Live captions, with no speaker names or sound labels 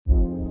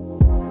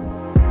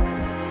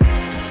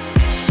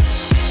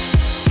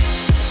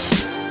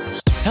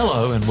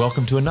Hello and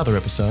welcome to another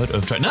episode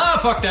of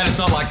fuck that, it's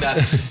not like that.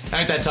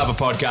 Ain't that type of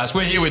podcast.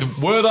 We're here with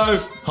Wortho,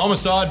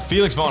 Homicide,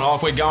 Felix Von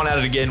Hoff. We're going at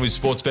it again with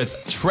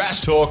Sportsbet's Trash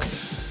Talk.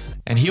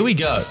 And here we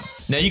go.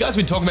 Now, you guys have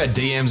been talking about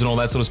DMs and all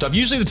that sort of stuff.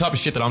 Usually the type of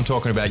shit that I'm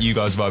talking about, you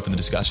guys have opened the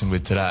discussion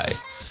with today.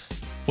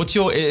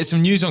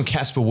 Some news on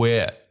Casper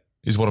Ware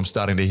is what I'm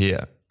starting to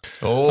hear.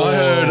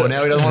 Oh,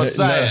 now he doesn't want to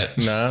say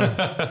it. No.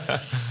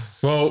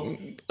 Well,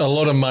 a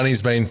lot of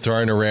money's been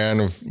thrown around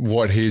of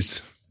what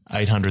his...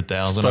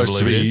 800,000, I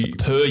believe it is,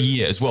 per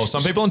year as well.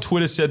 Some people on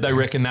Twitter said they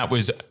reckon that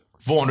was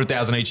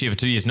 400,000 each year for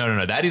 2 years.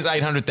 No. That is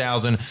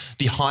 800,000,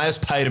 the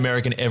highest paid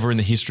American ever in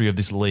the history of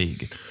this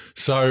league.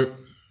 So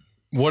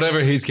whatever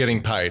he's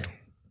getting paid,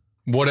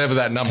 whatever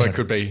that number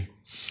could be,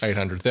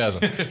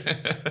 800,000.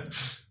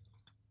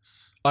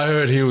 I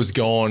heard he was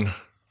gone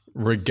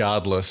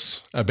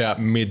regardless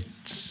about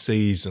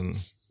mid-season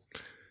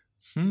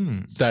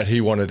that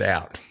he wanted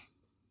out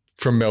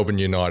from Melbourne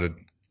United.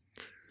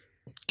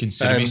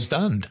 Consider me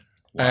stunned.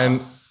 Wow.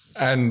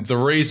 And the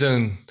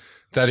reason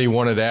that he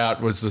wanted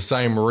out was the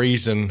same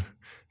reason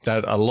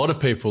that a lot of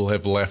people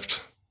have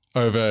left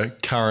over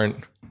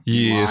current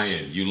years.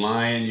 You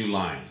lying.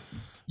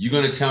 You're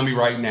going to tell me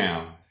right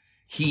now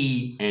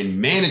he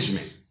and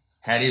management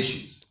had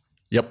issues?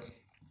 Yep.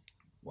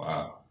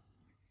 Wow.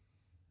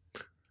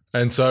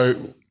 And so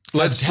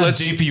How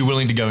deep are you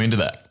willing to go into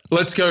that?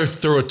 Let's go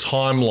through a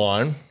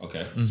timeline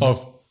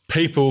of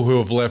people who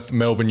have left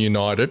Melbourne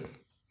United.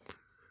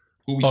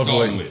 Who we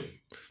starting with?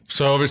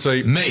 So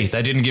obviously... Me.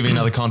 They didn't give me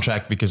another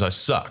contract because I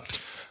sucked.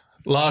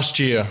 Last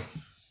year,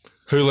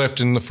 who left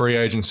in the free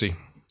agency?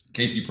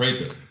 Casey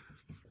Prather.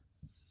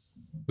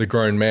 The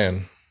grown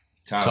man.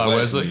 Ty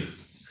Wesley.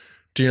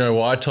 Do you know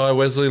why Ty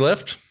Wesley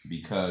left?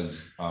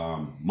 Because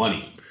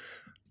money.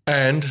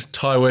 And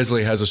Ty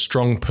Wesley has a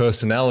strong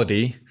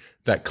personality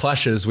that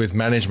clashes with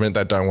management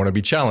that don't want to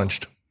be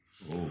challenged.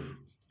 Ooh.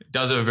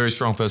 Does have a very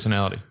strong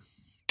personality.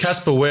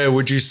 Casper Ware,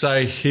 would you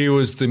say he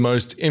was the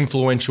most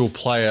influential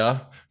player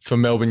for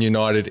Melbourne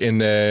United in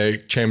their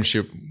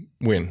championship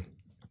win?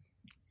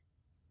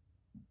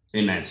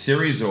 In that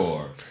series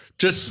or?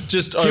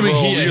 Just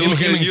overall, you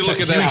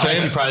look at that.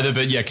 Casey Prather,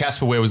 but yeah,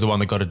 Casper Ware was the one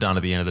that got it done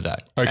at the end of the day.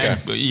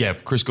 Okay.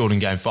 And, Chris Gould in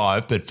game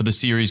 5, but for the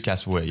series,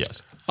 Casper Ware,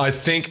 yes. I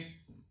think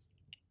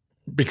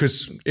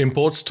because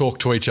imports talk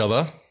to each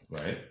other.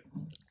 Right.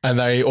 And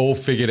they all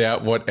figured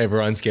out what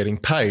everyone's getting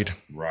paid.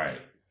 Right.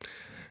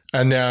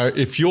 And now,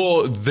 if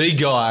you're the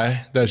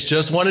guy that's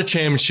just won a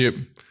championship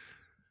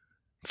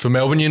for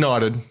Melbourne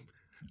United,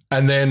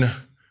 and then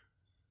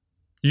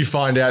you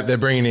find out they're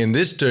bringing in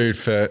this dude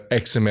for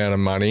X amount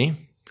of money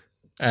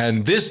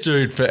and this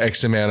dude for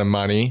X amount of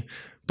money,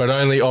 but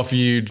only offer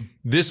you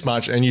this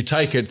much, and you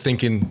take it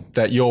thinking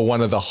that you're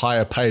one of the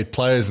higher paid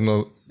players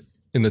in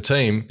the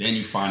team. Then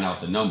you find out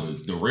the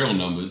numbers, the real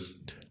numbers.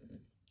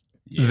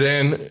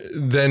 Yeah.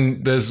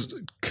 Then there's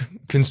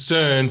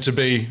concern to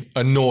be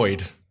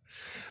annoyed.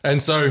 And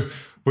so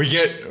we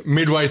get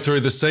midway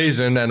through the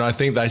season, and I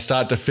think they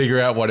start to figure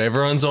out what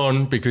everyone's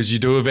on, because you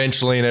do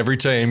eventually in every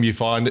team, you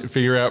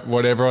figure out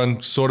what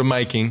everyone's sort of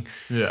making.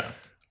 Yeah.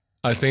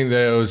 I think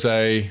there was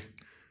they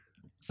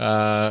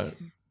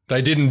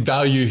didn't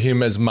value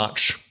him as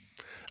much.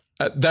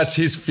 That's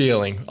his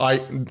feeling.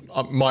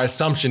 My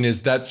assumption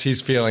is that's his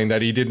feeling,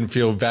 that he didn't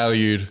feel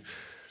valued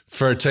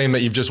for a team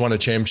that you've just won a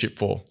championship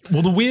for.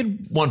 Well, the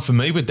weird one for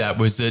me with that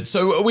was that,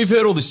 so we've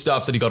heard all this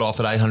stuff that he got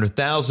offered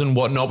 800,000,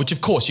 whatnot, which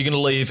of course you're going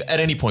to leave at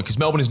any point because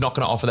Melbourne is not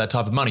going to offer that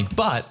type of money,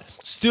 but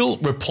still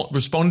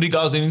responding to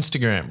guys on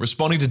Instagram,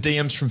 responding to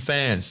DMs from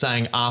fans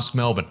saying, ask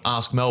Melbourne.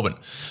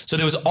 So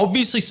there was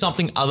obviously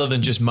something other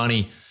than just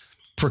money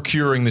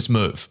procuring this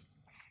move.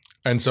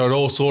 And so it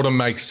all sort of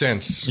makes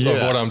sense of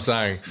what I'm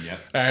saying. Yep.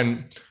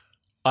 And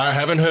I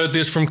haven't heard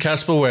this from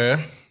Casper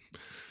Ware,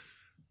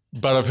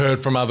 but I've heard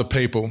from other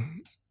people,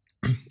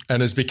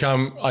 and it's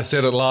become, I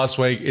said it last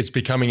week, it's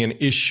becoming an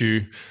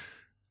issue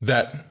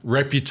that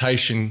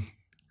reputation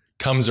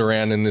comes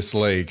around in this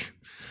league.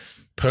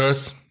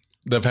 Perth,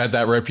 they've had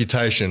that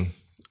reputation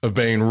of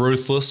being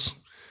ruthless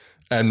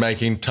and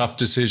making tough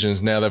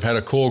decisions. Now, they've had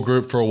a core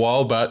group for a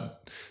while,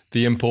 but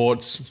the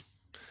imports,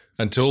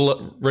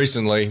 until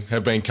recently,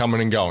 have been coming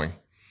and going.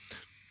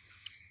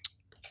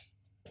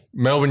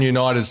 Melbourne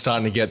United is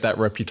starting to get that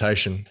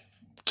reputation,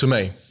 to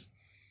me.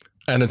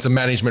 And it's a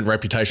management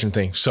reputation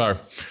thing. So,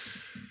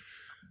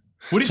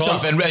 what is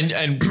tough,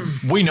 and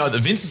we know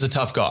that Vince is a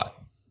tough guy.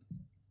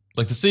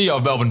 Like the CEO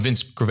of Melbourne,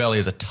 Vince Crivelli,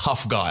 is a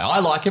tough guy. I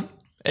like him.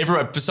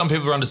 For some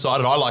people who are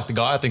undecided, I like the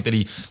guy. I think that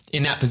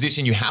in that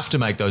position, you have to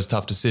make those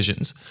tough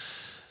decisions.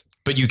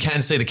 But you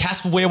can see the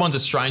Casper Ware one's a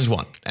strange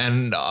one.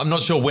 And I'm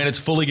not sure when it's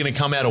fully going to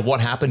come out or what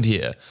happened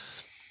here.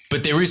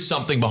 But there is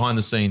something behind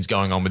the scenes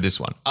going on with this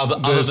one, other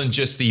than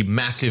just the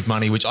massive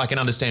money, which I can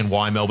understand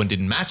why Melbourne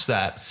didn't match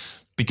that.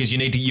 Because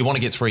you want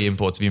to get 3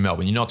 imports if you're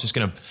Melbourne. You're not just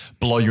going to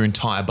blow your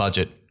entire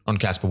budget on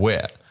Casper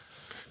Ware.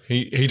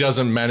 He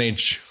doesn't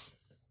manage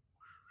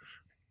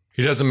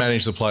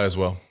the players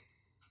well.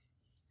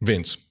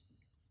 Vince.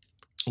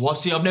 Well,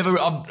 see, I've never.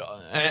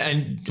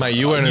 And mate,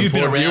 you weren't you've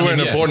important. been around You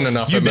weren't him, important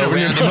enough. You've been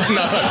around him.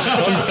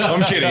 No,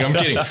 I'm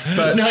kidding.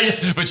 But No,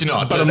 but you're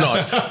not. But I'm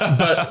not.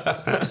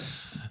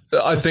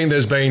 But I think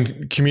there's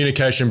been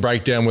communication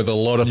breakdown with a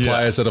lot of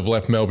players that have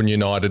left Melbourne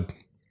United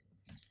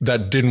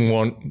that didn't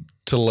want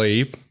to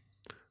leave,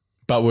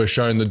 but were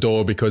shown the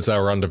door because they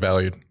were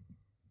undervalued.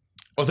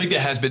 I think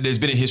there's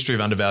been a history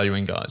of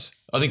undervaluing guys.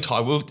 I think Ty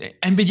will,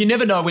 but you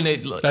never know when they.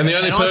 And the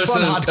only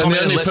person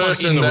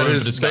that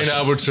has been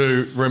able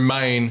to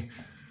remain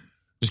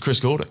is Chris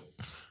Goulding.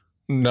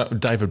 No,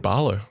 David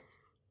Barlow.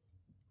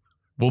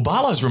 Well,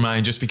 Barlow's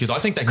remained just because I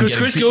think they can because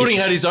Chris Goulding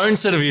had his own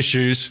set of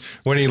issues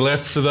when he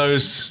left for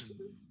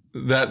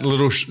that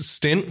little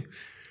stint,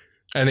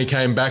 and he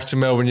came back to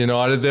Melbourne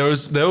United. There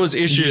was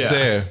issues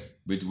there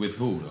with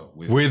who though?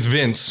 With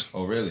Vince.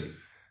 Oh, really?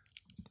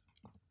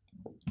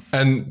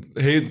 And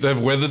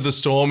they've weathered the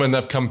storm and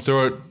they've come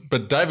through it.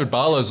 But David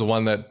Barlow's the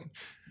one that,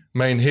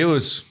 he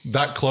was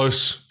that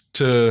close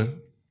to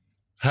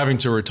having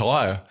to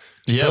retire.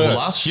 Yeah, well,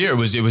 last year it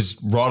was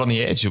right on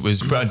the edge. It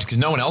was because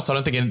no one else. I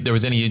don't think there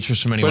was any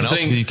interest from anyone else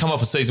because he'd come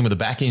off a season with a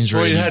back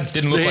injury. Well,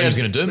 didn't look like he was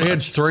going to do much. He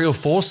had 3 or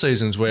 4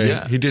 seasons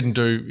where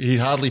he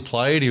hardly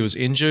played. He was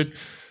injured,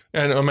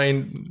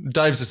 and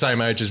Dave's the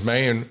same age as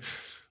me, and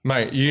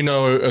mate, you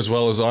know as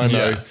well as I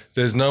know,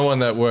 there's no one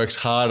that works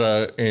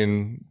harder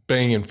in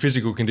being in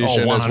physical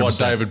condition as what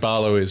David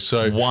Barlow is.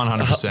 So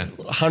 100%.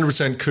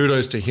 100%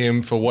 kudos to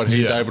him for what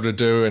he's able to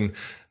do and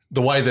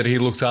the way that he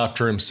looks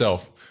after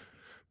himself.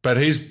 But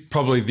he's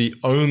probably the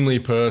only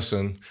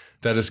person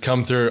that has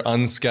come through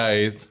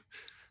unscathed,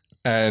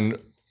 and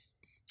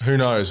who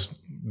knows,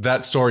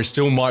 that story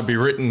still might be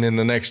written in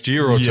the next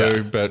year or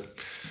two. But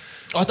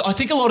I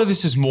think a lot of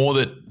this is more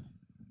that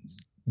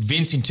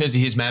Vince, in terms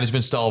of his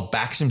management style,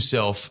 backs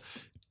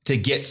himself to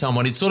get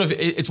someone. It's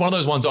it's one of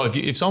those ones.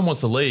 If someone wants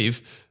to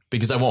leave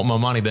because they want more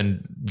money,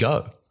 then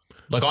go.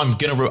 Like I'm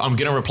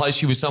gonna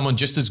replace you with someone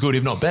just as good,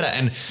 if not better.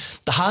 And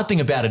the hard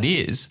thing about it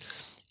is,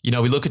 we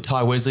look at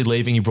Ty Wesley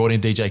leaving. He brought in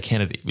DJ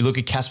Kennedy. We look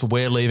at Casper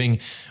Ware leaving.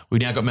 We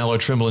now got Mello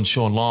Trimble and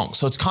Sean Long.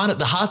 So it's kind of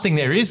the hard thing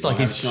there is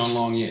He's Sean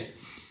Long yet.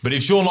 But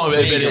if Sean Long,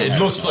 it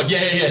looks like,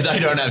 they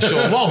don't have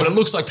Sean Long, but it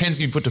looks like pen's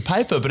going to be put to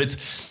paper. But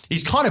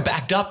he's kind of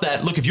backed up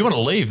that, look, if you want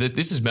to leave,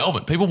 this is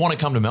Melbourne. People want to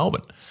come to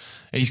Melbourne.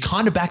 And he's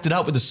kind of backed it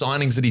up with the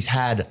signings that he's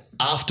had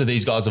after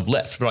these guys have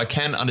left. But I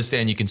can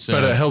understand your concern.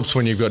 But it helps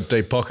when you've got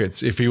deep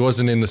pockets. If he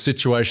wasn't in the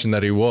situation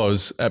that he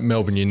was at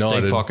Melbourne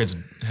United. Deep pockets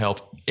help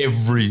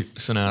every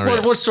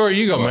scenario. What story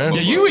you got, man?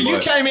 Yeah, you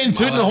came in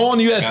tooting the horn.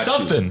 You had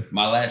something.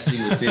 My last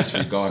thing with this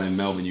regarding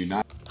Melbourne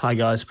United. Hi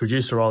guys,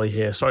 producer Ollie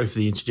here. Sorry for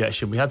the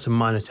interjection. We had some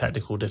minor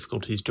technical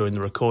difficulties during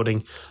the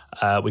recording.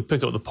 We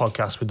pick up the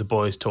podcast with the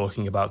boys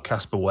talking about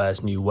Casper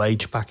Ware's new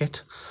wage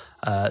packet.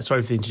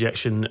 Sorry for the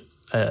interjection.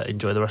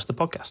 Enjoy the rest of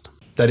the podcast.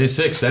 That is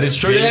 6. That is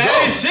true.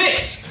 That is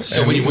 6.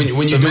 So when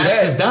you do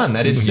that, is done.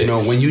 That is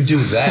 6. When you do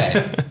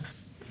that,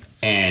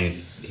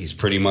 and he's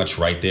pretty much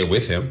right there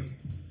with him,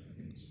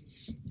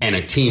 and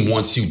a team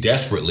wants you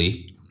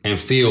desperately and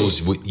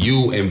feels with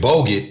you and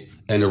Bogut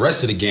and the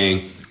rest of the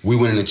gang, we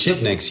winning a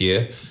chip next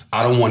year.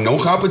 I don't want no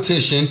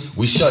competition.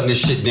 We shutting this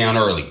shit down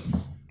early.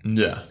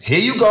 Yeah. Here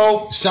you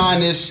go.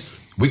 Sign this.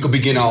 We could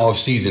begin our off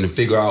season and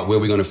figure out where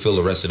we're going to fill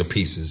the rest of the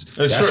pieces.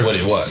 That's what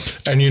it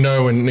was. And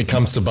when it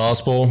comes to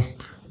basketball,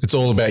 it's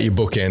all about your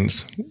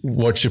bookends.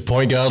 What's your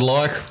point guard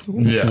like?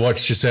 Yeah.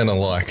 What's your center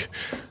like?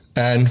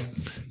 And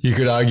you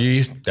could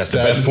argue that's the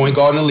best point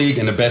guard in the league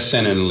and the best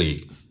center in the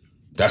league.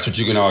 That's what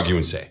you can argue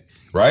and say,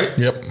 right?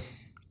 Yep.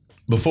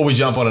 Before we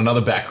jump on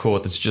another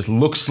backcourt that just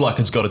looks like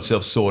it's got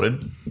itself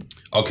sorted,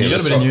 okay, you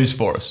got a bit of news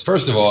for us.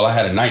 First of all, I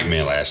had a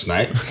nightmare last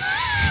night.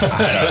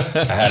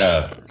 I had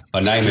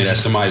a nightmare that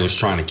somebody was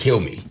trying to kill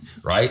me,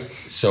 right?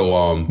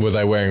 So were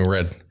they wearing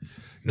red?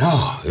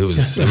 No, it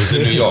was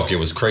in New York. It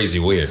was crazy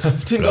weird.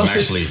 Tim.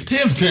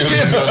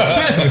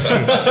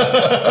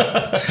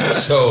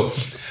 So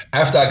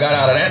after I got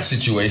out of that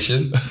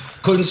situation,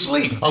 couldn't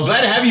sleep. I'm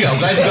glad to have you. I'm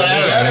glad you got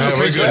out of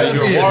it. You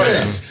were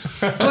worried.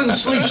 Couldn't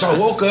sleep, so I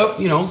woke up.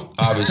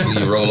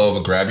 Obviously you roll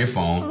over, grab your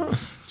phone,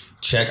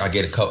 check. I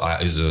get a couple.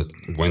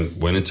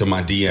 Went into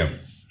my DM.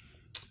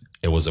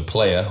 It was a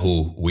player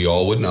who we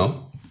all would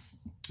know.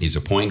 He's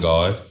a point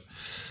guard,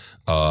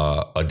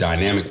 a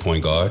dynamic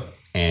point guard,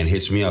 and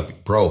hits me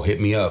up. Bro, hit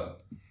me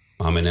up.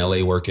 I'm in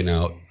LA working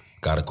out.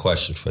 Got a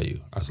question for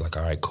you. I was like,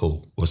 all right,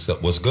 cool. What's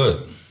up? What's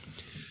good?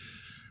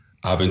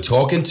 I've been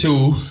talking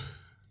to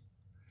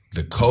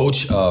the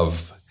coach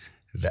of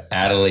the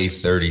Adelaide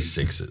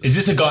 36ers. Is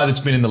this a guy that's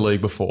been in the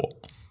league before?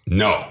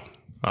 No.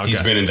 Okay.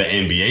 He's been in the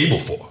NBA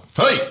before.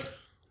 Hey!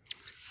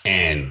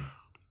 And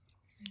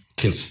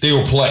can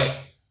still play.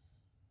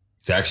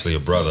 It's actually a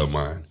brother of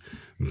mine.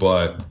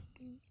 But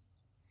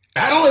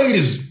Adelaide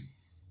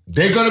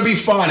they're going to be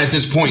fine at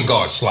this point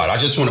guard slot. I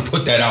just want to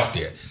put that out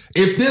there.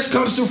 If this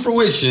comes to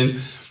fruition,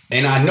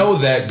 and I know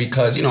that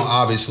because,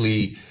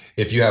 obviously,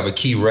 if you have a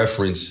key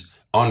reference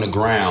on the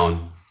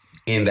ground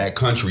in that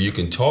country you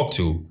can talk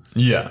to,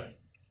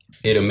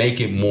 it'll make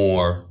it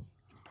more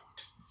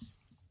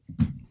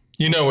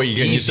what you're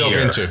getting yourself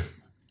into.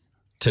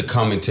 to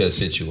come into a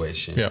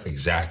situation. Yeah.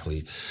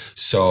 Exactly.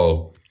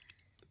 So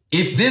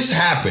if this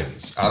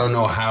happens, I don't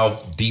know how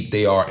deep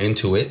they are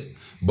into it,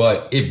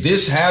 but if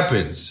this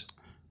happens,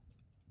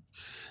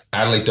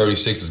 Adelaide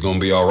 36 is going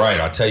to be all right.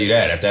 I'll tell you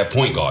that at that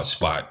point guard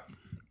spot.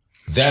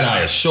 That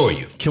I assure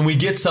you. Can we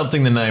get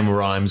something the name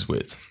rhymes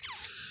with?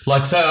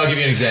 Like, say, I'll give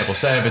you an example.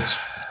 Say if it's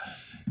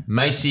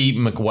Macy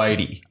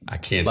McWady. I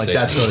can't like say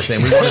that sort of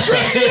thing. We want to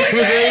say,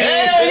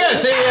 there you go.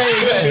 See, there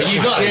you go.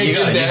 You got it. You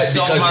got it. You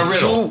solved my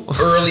riddle.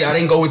 Too early. I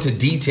didn't go into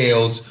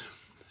details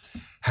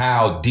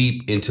how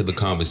deep into the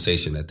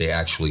conversation that they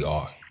actually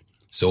are.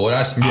 So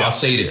I'll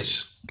say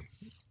this.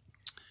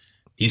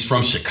 He's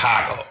from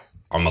Chicago.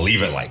 I'm going to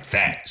leave it like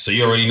that. So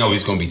you already know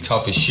he's going to be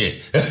tough as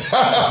shit.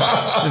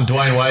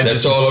 Dwayne Wade.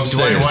 That's all I'm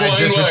saying. Dwayne Wade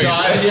just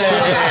retired.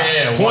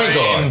 Yeah. Point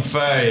guard. And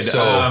fade.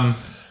 So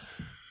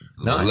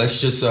nice. let's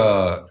just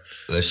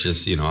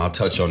I'll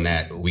touch on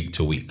that week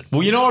to week.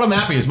 Well, you know what? I'm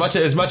happy as much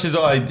as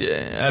I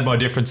had my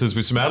differences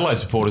with some Adelaide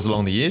supporters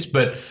along the years,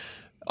 but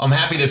I'm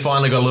happy they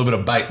finally got a little bit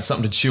of bait,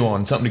 something to chew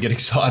on, something to get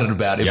excited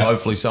about if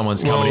hopefully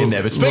someone's coming in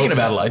there. But speaking of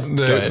Adelaide,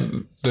 go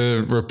ahead.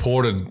 They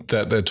reported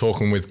that they're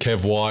talking with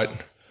Kev White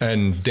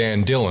and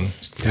Dan Dillon.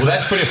 Well,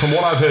 that's pretty. From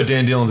what I've heard,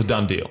 Dan Dillon's a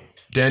done deal.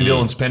 Dan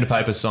Dillon's pen to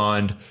paper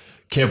signed.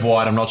 Kev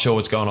White, I'm not sure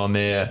what's going on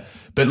there.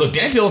 But look,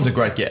 Dan Dillon's a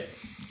great get.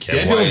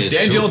 Dan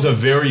Dillon's a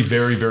very,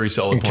 very, very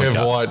solid point Kev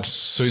guard. White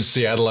suits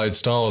the Adelaide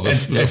style. And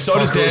so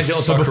does Dan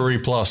Dillon.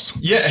 Fuckery plus.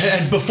 Yeah,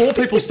 and before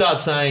people start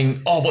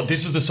saying, oh, but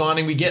this is the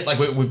signing we get, like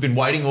we've been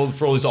waiting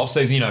for all this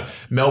offseason,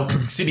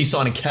 Sydney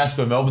signing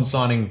Casper, Melbourne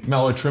signing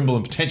Mallow Trimble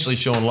and potentially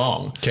Sean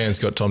Long. Cairns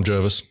got Tom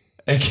Jervis.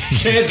 And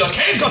Cairns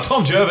got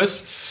Tom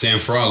Jervis. Sam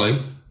Frawley,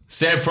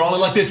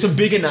 like there's some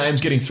bigger names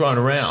getting thrown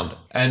around.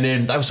 And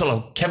then they were sort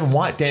of Kevin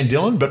White, Dan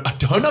Dillon, but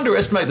don't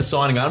underestimate the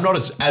signing. I'm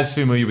not as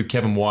familiar with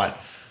Kevin White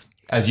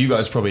as you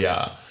guys probably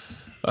are.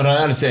 And I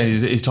understand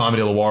his time at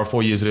Illawarra,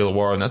 4 years at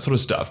Illawarra and that sort of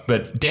stuff.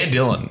 But Dan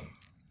Dillon,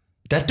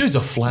 that dude's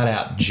a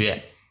flat-out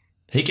jet.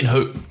 He can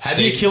hoop. Had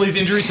the Achilles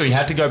injury, so he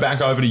had to go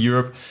back over to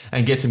Europe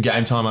and get some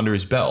game time under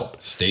his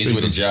belt. Stays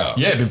with a job.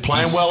 Yeah, been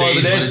playing well over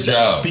there. Stays with a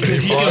job.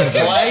 Because he can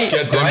play,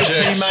 great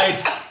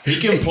teammate. He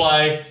can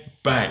play,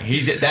 bang.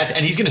 He's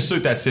going to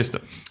suit that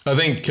system. I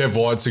think Kev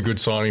White's a good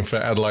signing for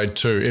Adelaide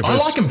too. I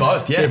like them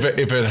both, yeah.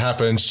 If it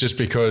happens, just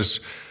because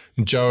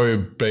Joe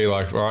would be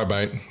like, all right,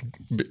 mate,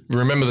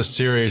 remember the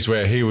series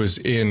where he was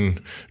in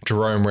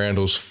Jerome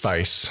Randall's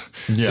face,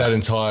 that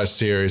entire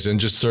series, and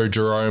just threw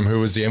Jerome, who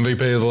was the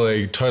MVP of the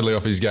league, totally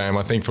off his game.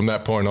 I think from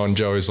that point on,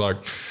 Joey's like,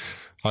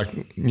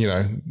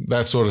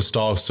 that sort of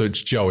style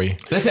suits Joey.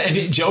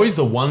 And Joey's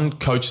the one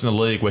coach in the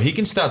league where he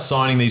can start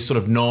signing these sort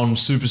of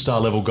non-superstar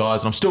level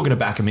guys, and I'm still going to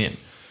back him in.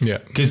 Yeah.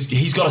 Because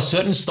he's got a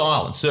certain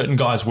style, and certain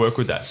guys work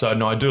with that. So,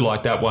 no, I do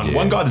like that one. Yeah.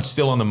 One guy that's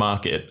still on the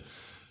market,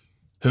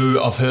 who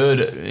I've heard,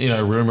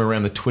 rumor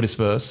around the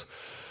Twitterverse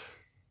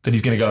that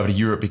he's going to go over to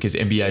Europe because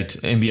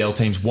NBL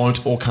teams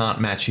won't or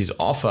can't match his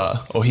offer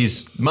or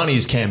his money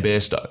is Cam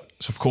Bairstow.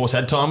 So, of course,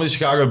 had time with the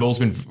Chicago Bulls,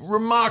 been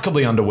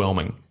remarkably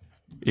underwhelming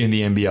in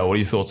the NBL. What are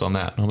your thoughts on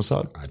that,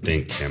 Homicide? I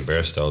think Cam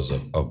Bairstow's a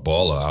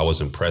baller. I was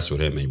impressed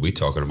with him. And we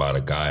talking about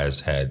a guy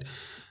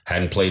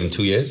hadn't played in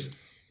 2 years.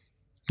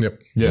 Yep.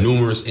 Yeah.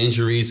 Numerous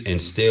injuries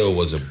and still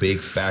was a big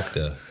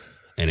factor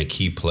and a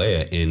key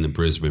player in the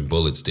Brisbane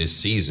Bullets this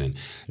season.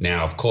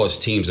 Now, of course,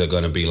 teams are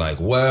going to be like,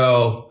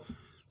 well,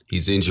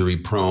 he's injury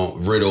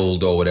prone,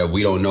 riddled or whatever.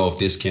 We don't know if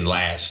this can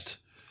last.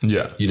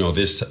 Yeah.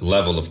 This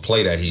level of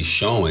play that he's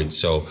showing.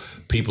 So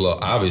people are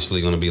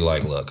obviously going to be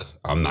like, look,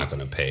 I'm not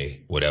going to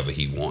pay whatever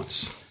he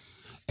wants.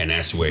 And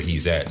that's where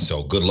he's at.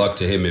 So good luck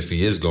to him if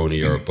he is going to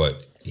Europe,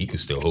 but he can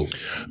still hoop.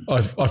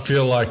 I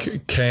feel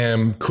like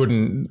Cam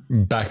couldn't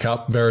back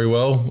up very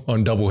well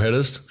on double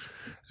headers.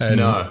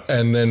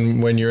 And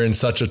then when you're in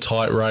such a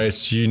tight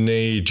race, you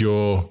need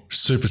your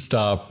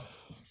superstar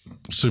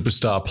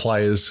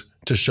players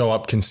to show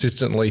up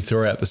consistently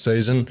throughout the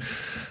season.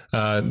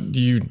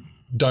 You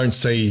don't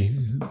see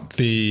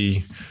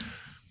the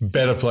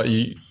better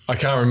play. I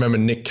can't remember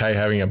Nick Kay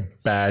having a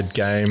bad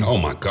game. Oh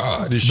my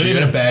God! But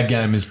even a bad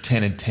game is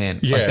 10 and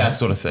 10. Yeah, like that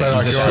sort of thing.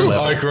 But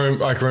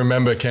I can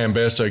remember Cam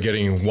Bairstow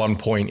getting 1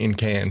 point in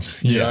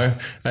Cairns. You know,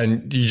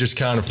 and you just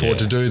can't afford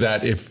to do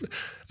that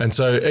And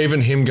so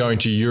even him going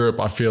to Europe,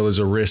 I feel, is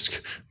a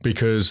risk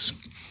because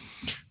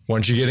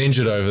once you get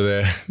injured over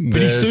there,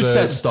 but he suits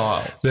that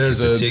style.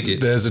 There's a ticket.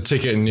 There's a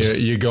ticket, and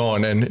you're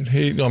gone. And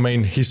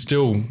he's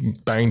still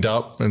banged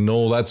up and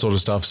all that sort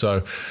of stuff.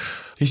 So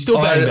he's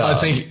still banged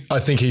up. I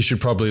think he should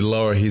probably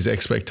lower his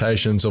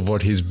expectations of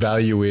what his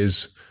value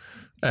is.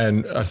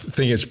 And I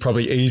think it's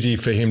probably easy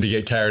for him to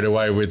get carried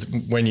away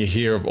with when you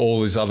hear of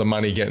all this other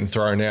money getting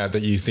thrown out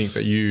that you think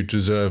that you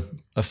deserve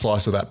a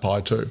slice of that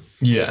pie too.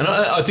 Yeah, and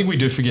I think we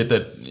do forget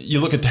that you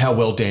look at how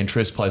well Dan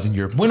Tress plays in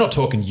Europe. We're not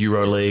talking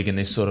EuroLeague and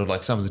this sort of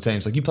like some of the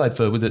teams. Like you played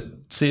for, was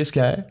it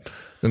CSK?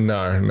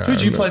 No. Who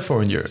did you play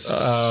for in Europe?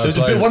 It was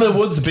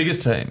what's the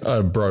biggest team?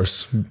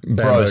 Bros.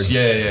 Bros,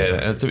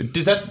 yeah.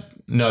 Does that?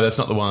 No, that's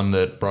not the one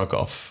that broke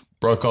off.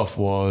 Broke off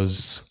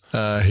was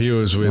He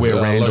was with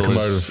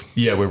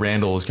Locomotive. Where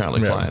Randall is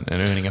currently playing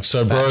and earning a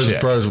So fat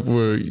check. bros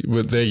were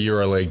they're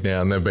EuroLeague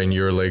now, and they've been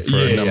EuroLeague for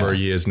a number of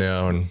years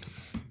now, and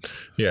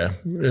yeah,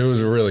 it was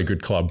a really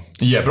good club.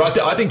 Yeah, but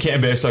I think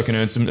Cam Bairstow can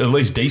earn some at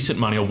least decent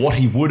money, or what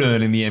he would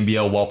earn in the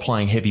NBL while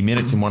playing heavy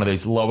minutes in one of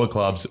these lower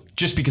clubs,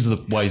 just because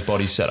of the way his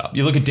body's set up.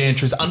 You look at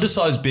Dantress,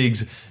 undersized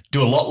bigs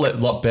do a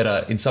lot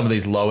better in some of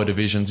these lower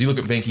divisions. You look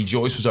at Venky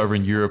Joyce was over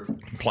in Europe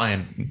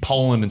playing in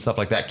Poland and stuff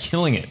like that,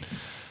 killing it.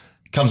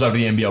 Comes over to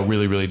the NBL,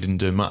 really didn't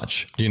do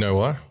much. Do you know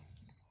why?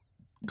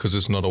 Because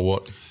it's not a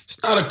what?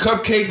 It's not a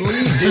cupcake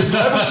league. There's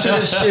levels to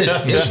this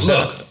shit.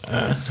 Look,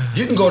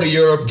 you can go to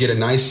Europe, get a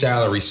nice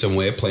salary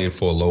somewhere playing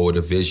for a lower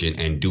division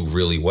and do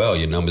really well.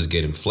 Your numbers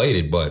get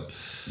inflated. But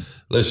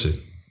listen,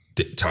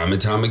 time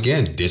and time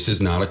again, this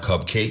is not a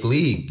cupcake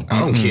league. I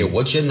don't care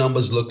what your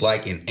numbers look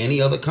like in any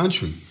other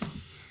country.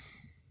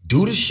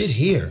 Do the shit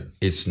here.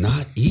 It's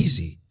not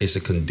easy. It's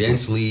a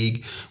condensed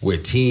league where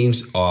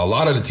a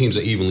lot of the teams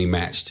are evenly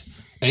matched.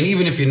 And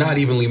even if you're not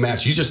evenly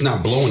matched, you're just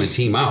not blowing a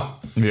team out.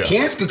 Yeah.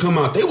 Cairns could come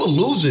out. They were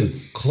losing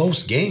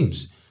close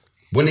games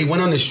when they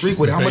went on the streak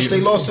with how much they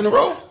lost in a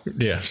row.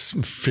 Yeah,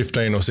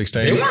 15 or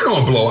 16. They weren't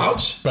on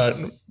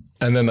blowouts.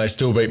 And then they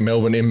still beat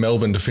Melbourne in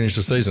Melbourne to finish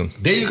the season.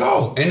 There you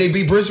go. And they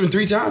beat Brisbane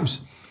 3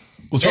 times.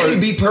 And they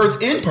beat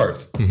Perth in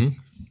Perth. Mm-hmm.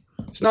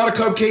 It's not a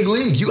cupcake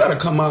league. You got to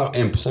come out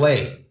and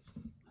play.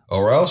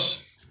 Or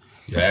else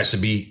you has to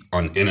be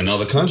in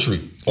another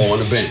country or on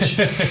the bench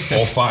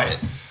or fired.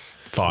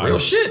 Real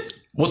shit.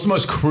 What's the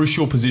most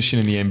crucial position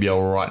in the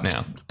NBL right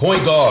now?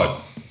 Point guard.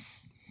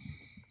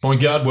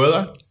 Point guard,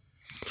 Wortho?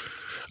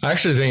 I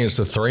actually think it's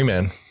the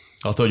 3-man.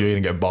 I thought you were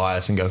going to go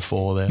bias and go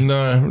 4 there.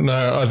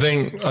 No. I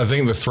think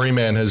the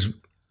 3-man has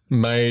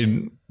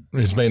been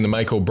the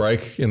make or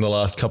break in the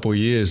last couple of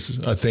years.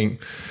 I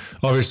think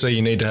obviously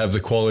you need to have the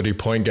quality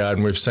point guard,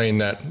 and we've seen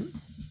that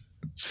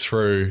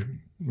through,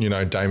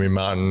 Damien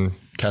Martin,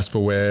 Casper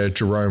Ware,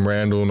 Jerome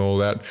Randall and all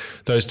that.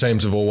 Those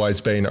teams have always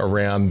been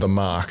around the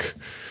mark.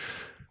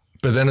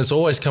 But then it's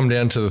always come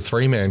down to the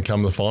 3-man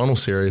come the final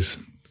series.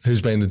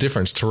 Who's been the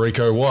difference?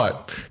 Tariko White,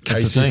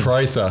 Casey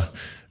Prather.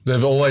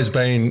 They've always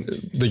been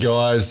the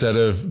guys that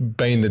have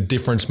been the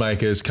difference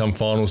makers come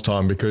finals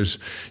time, because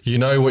you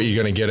know what you're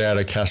going to get out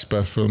of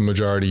Casper for the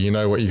majority. You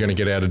know what you're going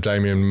to get out of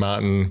Damien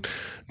Martin,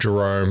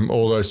 Jerome,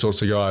 all those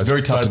sorts of guys. It's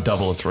very tough to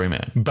double a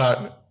 3-man.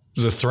 But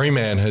the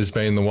 3-man has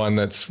been the one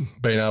that's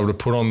been able to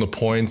put on the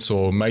points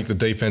or make the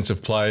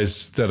defensive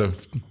plays that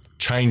have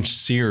changed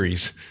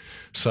series.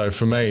 So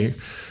for me,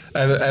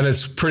 and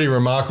it's pretty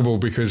remarkable,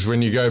 because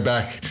when you go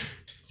back,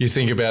 you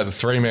think about the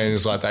 3-man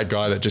is like that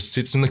guy that just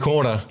sits in the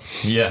corner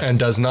and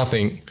does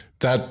nothing.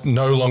 That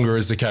no longer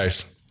is the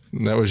case.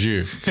 That was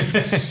you.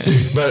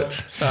 But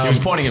he was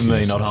pointing at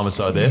me, not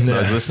Homicide there, for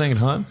those listening at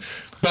home.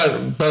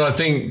 But I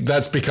think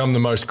that's become the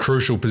most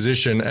crucial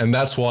position, and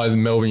that's why the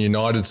Melbourne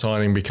United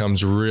signing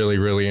becomes really,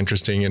 really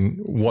interesting in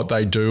what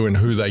they do and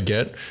who they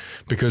get,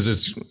 because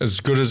it's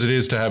as good as it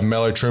is to have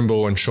Mello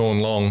Trimble and Sean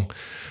Long.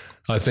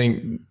 I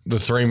think the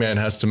 3-man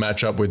has to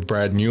match up with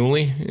Brad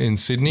Newley in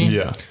Sydney.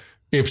 Yeah.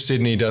 If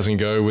Sydney doesn't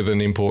go with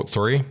an import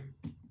 3,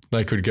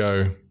 they could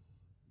go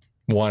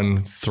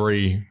 1,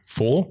 3,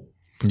 4.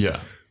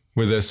 Yeah.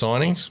 With their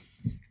signings.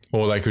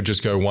 Or they could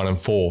just go 1 and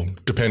 4,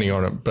 depending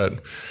on it.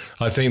 But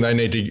I think they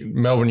need to,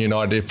 Melbourne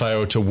United, if they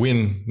were to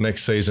win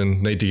next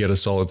season, need to get a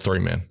solid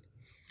 3-man.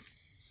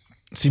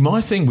 See,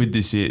 my thing with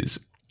this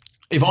is,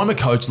 if I'm a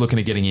coach looking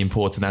at getting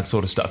imports and that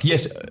sort of stuff,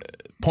 yes,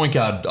 point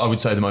guard, I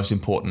would say the most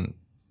important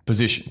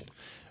position.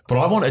 But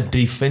I want a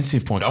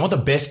defensive point. I want the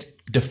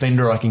best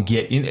defender I can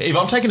get. If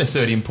I'm taking a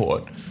third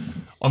import,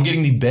 I'm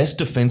getting the best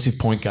defensive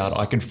point guard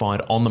I can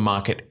find on the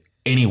market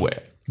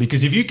anywhere.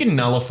 Because if you can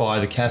nullify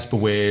the Casper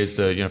Wares,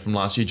 from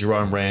last year,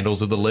 Jerome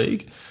Randalls of the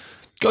league,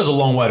 it goes a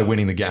long way to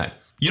winning the game.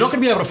 You're not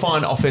going to be able to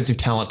find offensive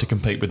talent to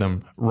compete with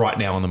them right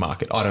now on the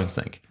market, I don't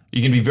think.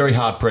 You're going to be very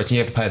hard pressed and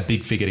you have to pay a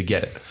big figure to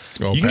get it.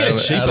 Well, you can get a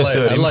cheaper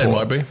third import. Adelaide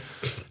might be.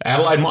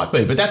 Adelaide might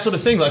be, but that sort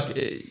of thing,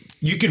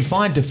 you can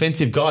find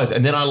defensive guys.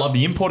 And then I love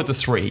the import at the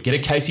 3. Get a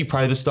Casey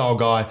Prather style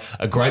guy,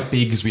 a great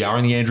big, because we are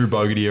in the Andrew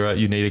Bogut era.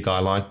 You need a guy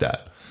like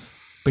that.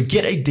 But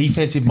get a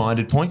defensive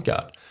minded point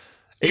guard.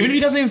 Even if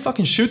he doesn't even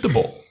fucking shoot the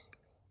ball.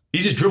 He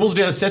just dribbles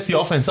down and sets the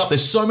offense up.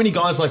 There's so many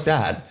guys like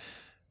that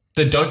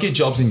don't get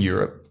jobs in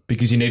Europe,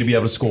 because you need to be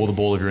able to score the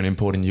ball if you're an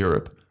import in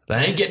Europe. They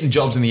ain't getting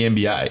jobs in the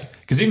NBA.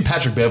 Because even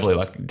Patrick Beverley,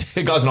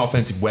 the guy's an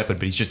offensive weapon,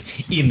 but he's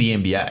just in the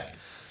NBA.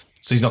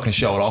 So he's not going to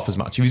show it off as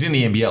much. If he's in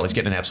the NBL, he's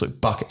getting an absolute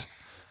bucket.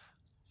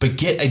 But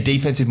get a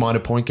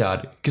defensive-minded point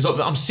guard. Because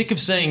I'm sick of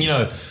seeing,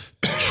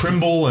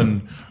 Trimble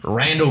and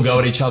Randall go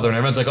at each other and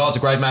everyone's like, oh, it's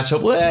a great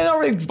matchup.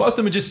 Well, both of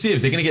them are just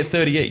sieves. They're going to get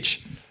 30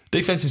 each.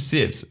 Defensive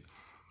sieves.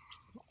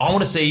 I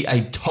want to see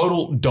a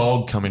total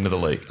dog come into the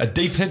league. A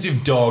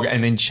defensive dog,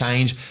 and then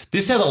change.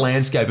 This is how the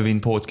landscape of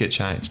imports get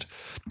changed.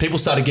 People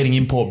started getting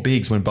import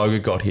bigs when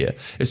Bogut got here.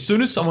 As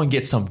soon as someone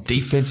gets some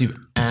defensive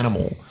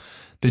animal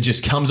that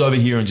just comes over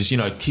here and just,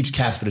 keeps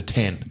Casper to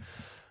 10.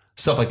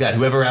 Stuff like that.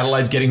 Whoever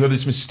Adelaide's getting, whoever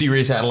this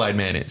mysterious Adelaide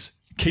man is,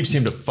 keeps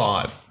him to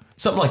 5.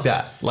 Something like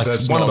that. Like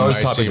That's one of not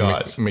those type of Macy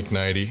guys.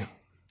 McNady.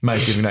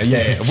 Macy McNady.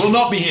 Yeah. Will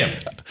not be him.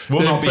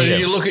 Will not be But him.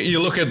 you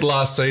look at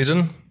last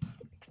season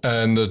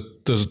and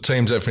the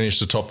teams that finished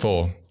the top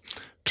 4.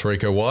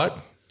 Tarico White,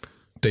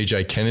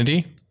 DJ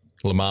Kennedy,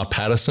 Lamar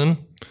Patterson,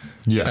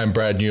 and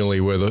Brad Newley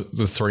were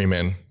the 3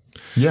 men.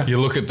 Yeah. You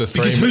look at the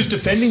 3 because who's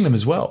defending them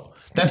as well?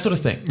 That sort of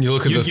thing. You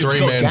look at the 3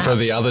 men gaps. for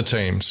the other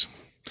teams.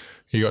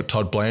 You got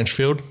Todd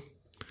Blanchfield,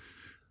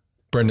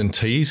 Brendan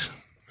Teese.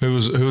 Who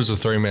was the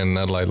 3 men in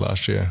Adelaide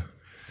last year?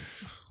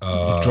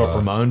 Drop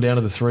Ramon down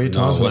to the 3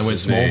 times when they went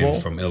small ball.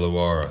 From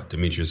Illawarra,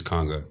 Demetrius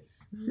Conga.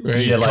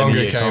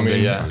 Conga came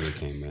in. Yeah. Conga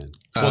came in.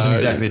 Wasn't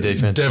exactly a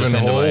defense. Devon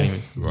defender Hall. by any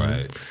means.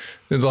 Right.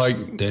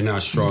 Like, They're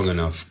not strong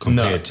enough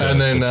compared to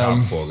And then, the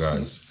top 4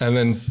 guys. and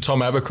then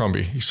Tom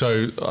Abercrombie. So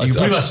You can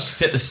pretty much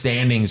set the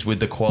standings with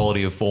the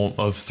quality of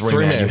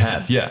 3 men you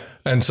have. Yeah.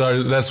 And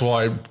so that's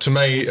why, to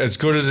me, as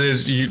good as it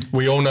is,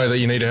 we all know that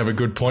you need to have a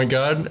good point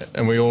guard,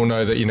 and we all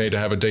know that you need to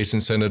have a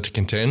decent center to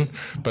contend.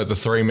 But the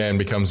 3-man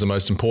becomes the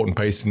most important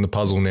piece in the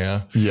puzzle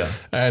now. Yeah.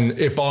 And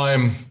if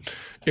I'm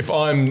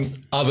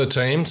other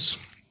teams,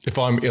 if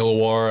I'm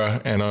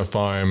Illawarra and if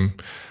I'm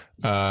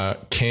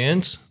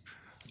Cairns,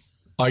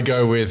 I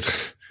go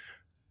with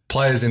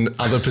players in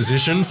other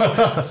positions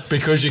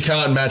because you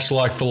can't match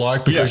like for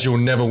like because you'll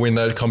never win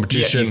that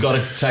competition. Yeah, you've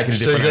got to take it a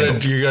different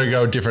angle. You got to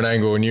go a different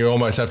angle, and you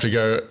almost have to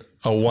go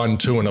a 1,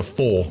 2, and a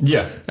 4.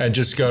 Yeah. And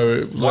just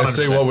go, let's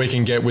see 100%. what we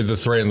can get with the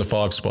 3 and the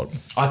 5 spot.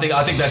 I think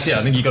that's it.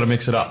 I think you've got to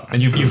mix it up.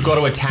 And you've got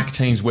to attack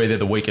teams where they're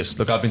the weakest.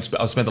 Look, I've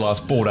spent the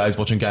last 4 days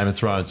watching Game of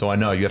Thrones, so I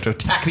know you have to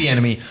attack the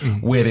enemy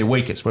where they're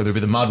weakest, whether it be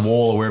the mud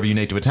wall or wherever you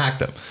need to attack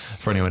them.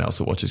 For anyone else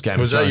that watches Game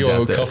of Thrones. Was that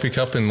your out there. coffee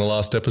cup in the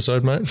last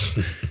episode, mate?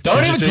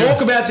 Don't even talk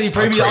about the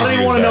previous. I don't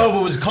even want to know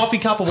if it was a coffee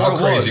cup or what it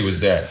was. How crazy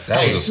was that?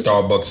 That was a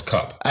Starbucks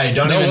cup. Hey,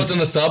 No, it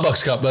wasn't a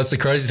Starbucks cup. That's the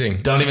crazy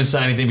thing. Don't even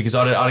say anything because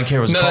I don't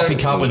care if it was a coffee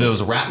cup, whether there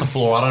was a rat in the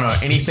floor. I don't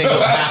know anything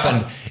that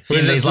happened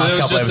in these last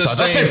couple of episodes.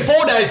 I spent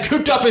 4 days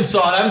cooped up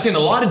inside. I haven't seen the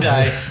light of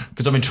day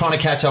because I've been trying to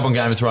catch up on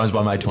Game of Thrones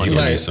by May 20th. You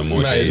need some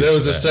more days there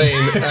was for a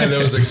that. scene and there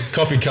was a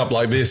coffee cup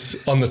like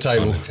this on the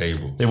table. On the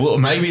table. Yeah, well,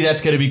 maybe that's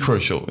going to be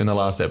crucial in the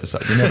last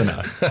episode. You never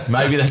know.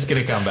 Maybe that's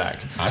going to come back.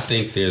 I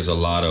think there's a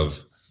lot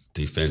of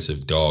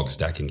defensive dogs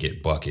that can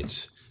get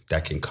buckets,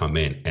 that can come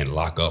in and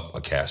lock up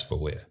a Casper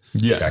Ware.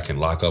 Yeah. That can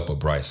lock up a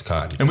Bryce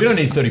Cotton. And we don't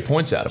need 30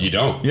 points out of it. You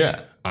don't.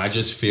 Yeah. I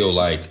just feel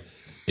like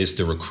it's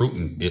the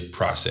recruiting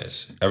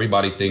process.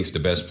 Everybody thinks the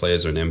best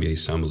players are in the NBA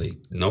Summer League.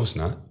 No, it's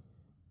not.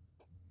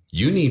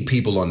 You need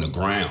people on the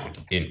ground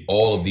in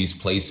all of these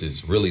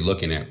places really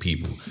looking at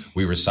people.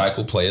 We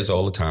recycle players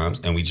all the time,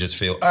 and we just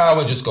feel,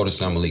 we'll just go to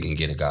Summer League and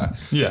get a guy.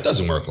 Yeah. It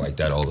doesn't work like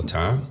that all the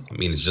time. I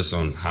mean, it's just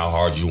on how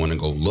hard you want to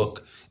go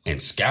look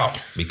and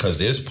scout because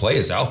there's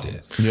players out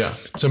there. Yeah.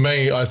 To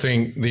me, I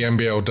think the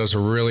NBL does a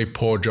really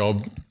poor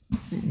job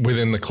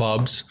within the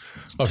clubs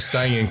of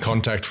staying in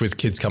contact with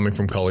kids coming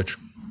from college.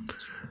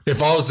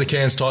 If I was the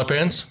Cairns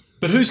Taipans,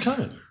 But who's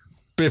coming?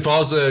 if I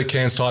was the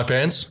Cairns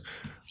Taipans,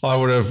 I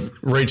would have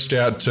reached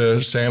out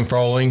to Sam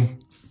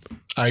Froling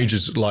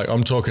ages, like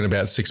I'm talking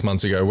about 6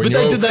 months ago. When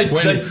But they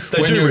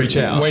do reach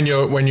out. When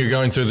you're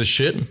going through the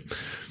shit,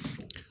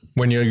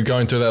 when you're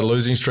going through that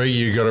losing streak,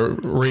 you got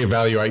to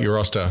reevaluate your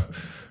roster.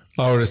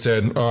 I would have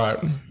said, all right,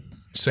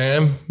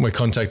 Sam, we're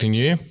contacting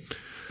you.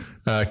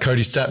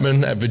 Cody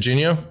Statman at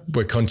Virginia,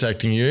 we're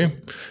contacting you.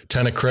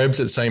 Tanner Krebs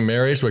at St.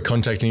 Mary's, we're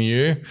contacting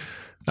you.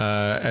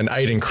 And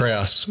Aiden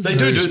Krause. They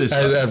do this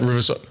at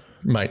Riverside.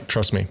 Mate,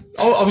 trust me.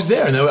 Oh, I was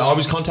there, and I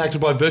was contacted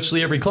by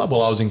virtually every club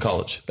while I was in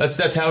college.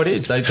 That's how it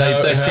is. They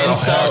send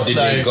stuff. How did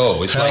they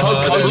go? It's like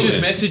coaches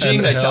recruiting.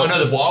 messaging. They say, I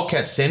know the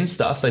Wildcats send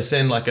stuff. They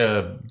send like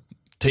a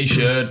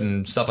T-shirt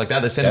and stuff like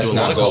that. They send it That's to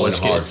a lot not of going college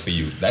hard kids. for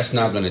you. That's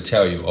not going to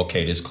tell you,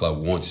 okay, this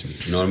club wants me.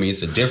 You know what I mean?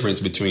 It's a difference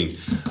between,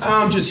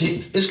 I'm just here.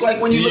 It's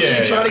like when you look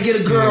and try to get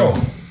a girl.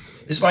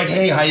 It's like,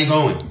 hey, how you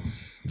going?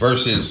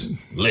 Versus,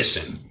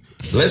 listen,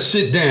 let's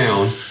sit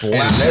down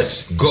and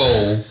let's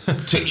go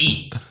to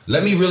eat.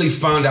 Let me really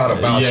find out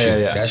about you.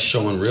 Yeah. That's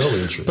showing real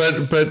interest.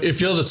 But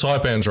if you're the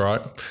Taipans,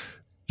 right,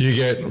 you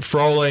get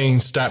Froling,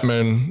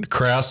 Statman,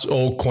 Krause,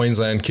 all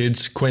Queensland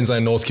kids,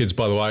 Queensland North kids,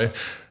 by the way.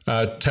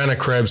 Tanner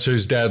Krebs,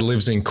 whose dad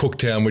lives in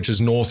Cooktown, which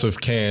is north of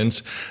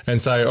Cairns,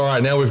 and say, all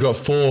right, now we've got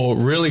 4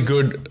 really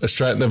good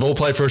Australian. They've all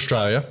played for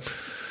Australia.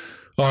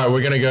 All right,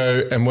 we're going to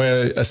go, and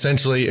we're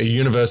essentially a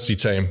university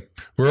team.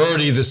 We're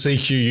already the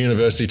CQ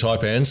University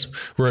Taipans.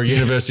 We're a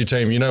university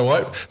team. You know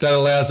what? That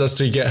allows us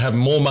to have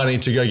more money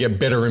to go get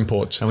better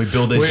imports. And we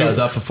build these guys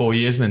up for 4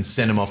 years and then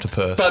send them off to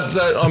Perth. But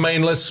I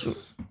mean, let's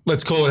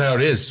call it how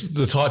it is.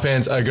 The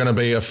Taipans are going to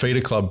be a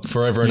feeder club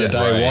forever and a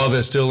day while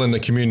they're still in the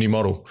community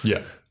model.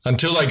 Yeah.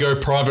 Until they go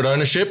private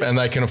ownership and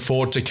they can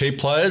afford to keep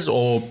players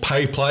or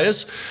pay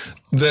players,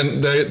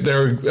 then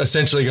they're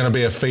essentially going to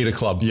be a feeder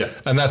club. Yeah.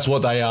 And that's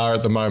what they are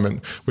at the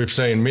moment. We've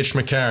seen Mitch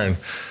McCarron,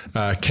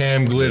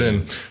 Cam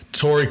Glidden,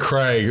 Torrey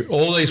Craig,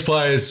 all these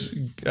players,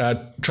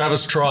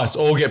 Travis Trice,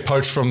 all get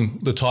poached from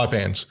the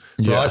Taipans,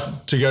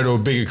 right, to go to a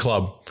bigger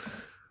club.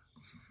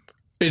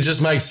 it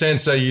just makes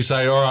sense that you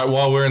say, all right,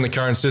 while we're in the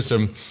current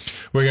system,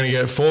 we're going to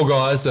get 4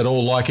 guys that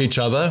all like each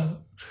other,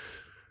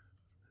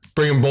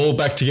 bring them all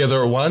back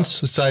together at once,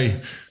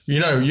 say,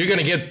 you're going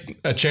to get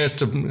a chance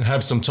to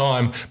have some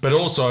time, but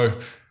also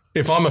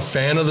if I'm a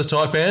fan of the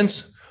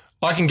Taipans,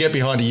 I can get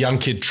behind a young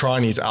kid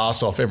trying his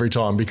ass off every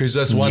time, because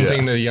that's one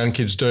thing that the young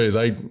kids do.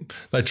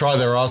 They try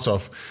their ass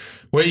off.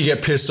 Where you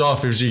get pissed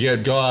off is you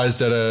get guys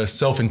that are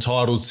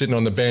self-entitled, sitting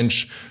on the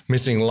bench,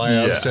 missing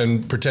layups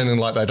and pretending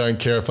like they don't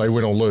care if they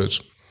win or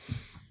lose.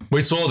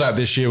 We saw that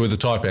this year with the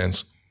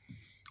Taipans.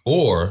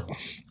 Or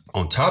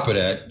on top of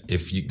that,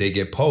 if they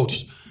get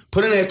poached,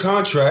 put in their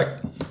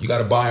contract, you got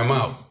to buy them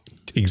out.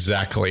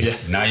 Exactly. Yeah.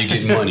 Now you're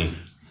getting money.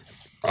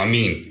 I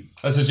mean...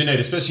 That's what you need,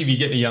 especially if you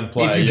get a young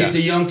player. If you get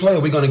the young player,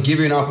 we're going to give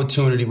you an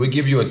opportunity. We'll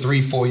give you a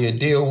 3-4 year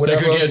deal,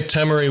 whatever. They could get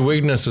Tamari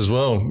Wigness as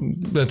well.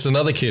 That's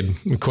another kid,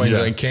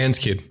 Queensland Cairns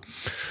kid.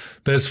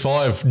 There's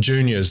 5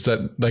 juniors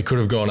that they could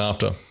have gone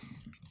after.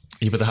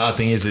 Yeah, but the hard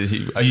thing is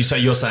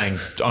you're saying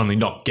only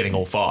not getting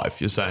all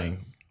 5. You're saying...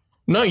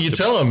 No, you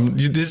tell them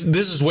this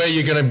is where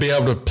you're going to be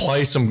able to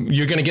play some.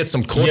 You're going to get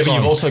some court time. But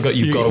you've also got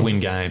to win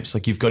games.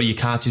 Like you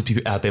can't just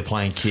be out there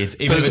playing kids.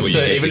 Even if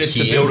it's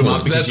to build them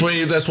up.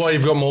 That's why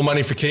you've got more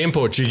money for key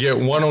imports. You get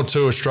 1 or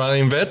 2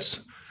 Australian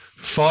vets,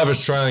 5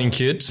 Australian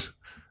kids,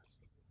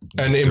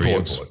 and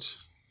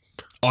imports.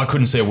 I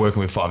couldn't see it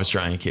working with 5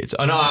 Australian kids.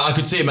 I know I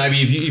could see it maybe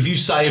if you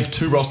save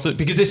 2 roster,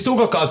 because they've still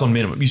got guys on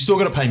minimum. You still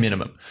got to pay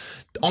minimum.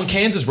 On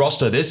Kansas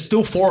roster, there's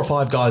still 4 or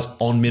 5 guys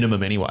on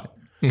minimum anyway.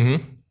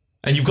 Mm-hmm.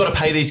 And you've got to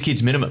pay these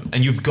kids minimum,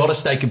 and you've got to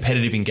stay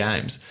competitive in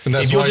games. And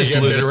that's why you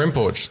get better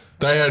imports.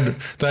 They had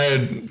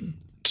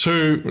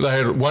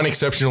 1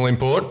 exceptional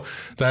import.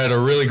 They had a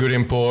really good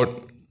import,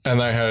 and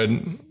they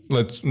had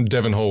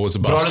Devon Hall was a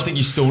bust. But I don't think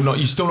you're still not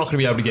going to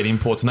be able to get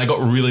imports. And they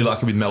got really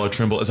lucky with Melo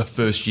Trimble as a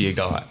first year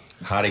guy.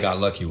 How they got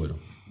lucky with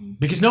him?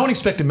 Because no one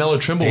expected Melo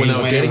Trimble when they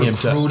were getting him.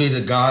 They recruited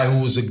a guy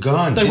who was a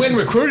gun. They went and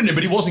recruited him,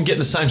 but he wasn't getting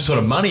the same sort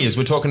of money as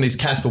we're talking these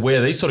Casper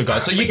Ware, these sort of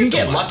guys. So you can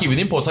get lucky with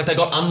imports, like they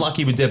got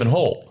unlucky with Devon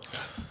Hall.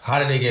 How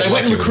did they get? They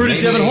went and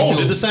recruited Devon Hall,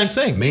 did the same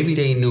thing. Maybe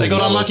they knew they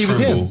got unlucky with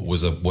him.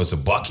 Was a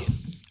bucket,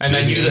 and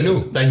they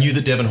knew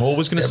that Devon Hall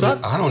was going to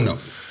suck. I don't know.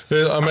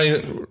 I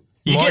mean.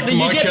 You get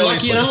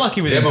lucky and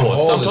unlucky with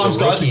imports. Sometimes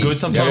guys are good,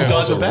 sometimes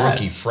guys are bad.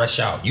 Rookie, fresh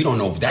out. You don't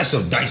know. That's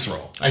a dice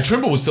roll. Hey,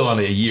 Trimble was still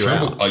only a year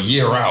out. A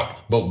year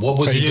out. But what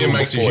was he doing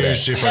makes before a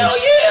huge difference. Hell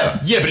yeah!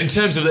 Yeah, but in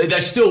terms of they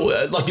still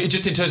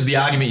just in terms of the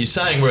argument you're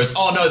saying, where it's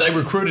they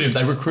recruited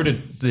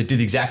him. They did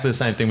exactly the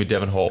same thing with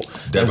Devon Hall.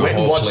 Devon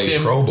Hall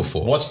played pro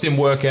before. Watched him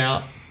work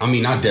out. I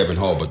mean, not Devon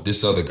Hall, but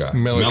this other guy.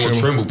 Melo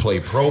Trimble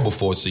played pro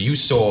before, so you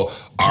saw.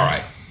 All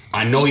right.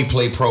 I know he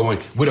played pro,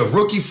 and with a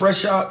rookie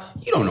fresh out,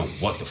 you don't know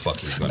what the fuck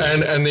he's going to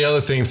do. And the other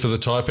thing for the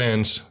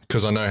Taipans,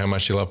 because I know how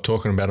much you love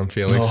talking about them,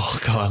 Felix. Oh,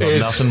 God, I love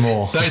nothing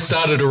more. They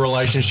started a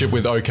relationship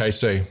with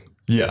OKC,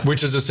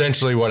 which is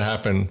essentially what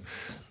happened.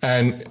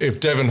 And if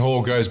Devon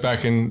Hall goes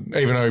back and,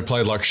 even though he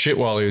played like shit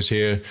while he was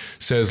here,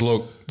 says,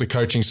 look, the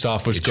coaching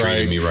staff was great.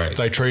 Treated me right.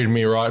 They treated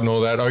me right and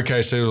all that.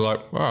 OKC was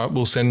like, all right,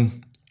 we'll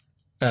send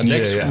our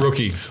next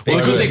rookie. Well,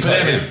 the good thing for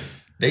them is,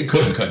 they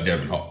couldn't cut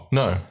Devon Hall.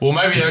 No. Well,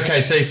 maybe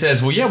OKC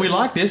says, well, yeah, we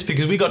like this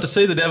because we got to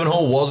see that Devon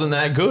Hall wasn't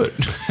that good.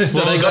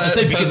 So they got to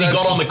see because he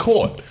got on the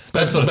court.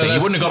 That sort of thing. He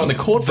wouldn't have got on the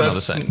court for another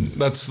second.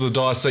 That's the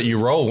dice that you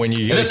roll when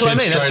you get a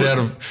kid straight out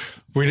of...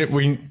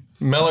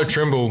 Melo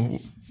Trimble...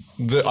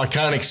 I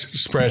can't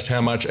express how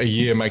much a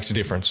year makes a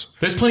difference.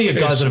 There's plenty of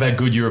guys that have had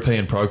good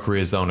European pro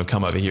careers, though, and have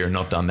come over here and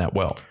not done that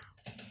well.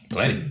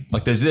 Plenty.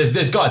 Like there's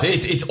guys.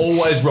 It's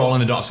always rolling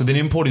the dice. With an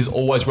import, is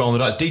always rolling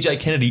the dice. DJ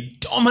Kennedy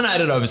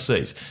dominated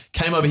overseas.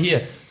 Came over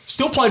here,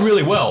 still played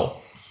really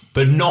well,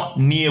 but not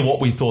near what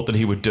we thought that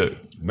he would do.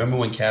 Remember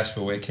when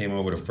Casper Ware came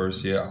over the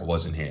first year? I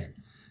wasn't here.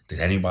 Did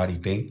anybody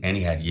think? And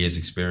he had years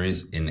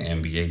experience in the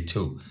NBA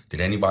too. Did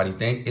anybody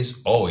think?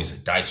 It's always a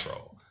dice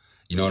roll.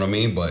 You know what I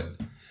mean? But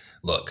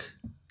look,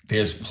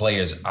 there's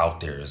players out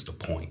there is the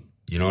point.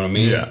 You know what I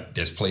mean? Yeah.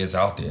 There's players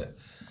out there.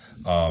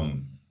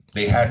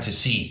 They had to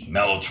see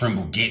Melo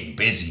Trimble getting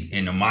busy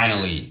in the minor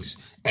leagues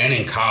and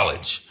in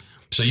college.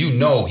 So you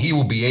know he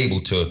will be able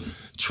to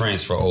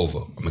transfer over.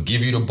 I'm going to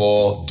give you the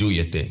ball, do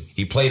your thing.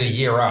 He played a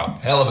year out.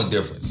 Hell of a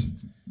difference.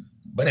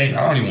 But I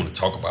don't even want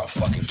to talk about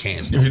fucking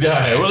Kansas.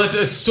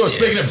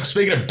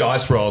 Speaking of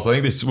dice rolls,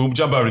 I think we'll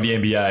jump over to the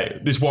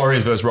NBA. This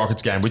Warriors versus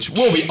Rockets game, which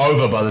will be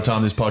over by the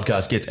time this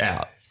podcast gets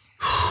out.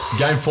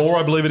 Game 4,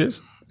 I believe it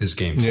is. This is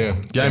game 4.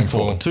 Yeah, game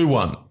 4.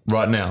 2-1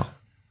 right now.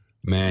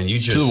 Man, you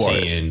just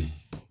seeing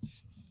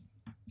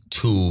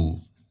two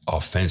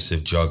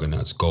offensive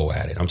juggernauts go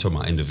at it. I'm talking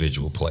about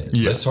individual players.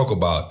 Yeah. Let's talk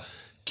about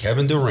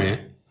Kevin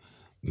Durant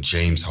and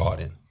James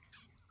Harden.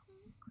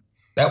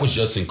 That was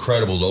just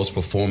incredible, those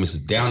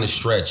performances down the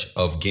stretch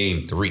of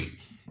game 3.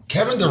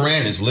 Kevin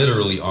Durant is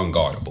literally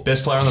unguardable.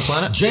 Best player on the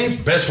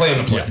planet? Best player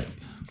on the planet.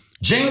 Yeah.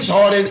 James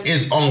Harden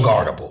is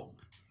unguardable.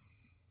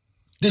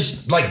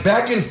 This, like,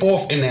 back and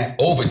forth in that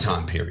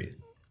overtime period.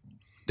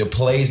 The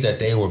plays that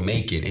they were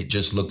making, it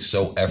just looked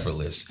so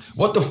effortless.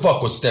 What the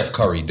fuck was Steph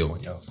Curry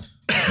doing, yo?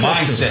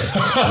 Mindset,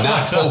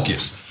 not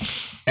focused.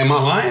 Am I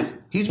lying?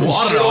 He's been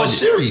shit all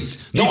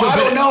series. No, I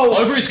don't know.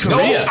 Over his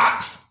career.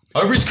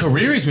 Over his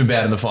career, he's been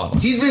bad in the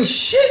finals. He's been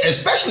shit,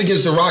 especially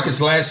against the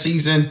Rockets last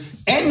season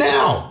and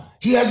now.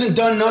 He hasn't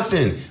done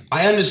nothing.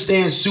 I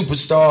understand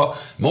superstar,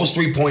 most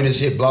 3-pointers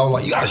hit, blah, blah.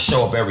 You got to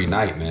show up every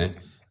night, man.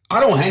 I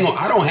don't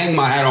hang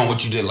my hat on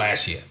what you did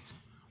last year.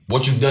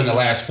 What you've done the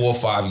last 4 or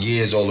 5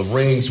 years, all the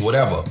rings,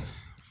 whatever.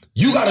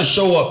 You got to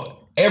show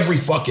up every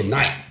fucking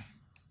night.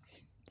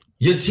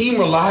 Your team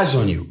relies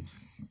on you.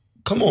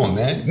 Come on,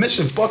 man.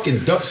 Missing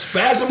fucking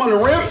spasm on the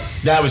rim?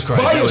 That was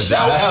crazy. By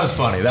yourself? That was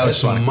funny. That was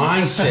funny.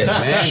 Mindset,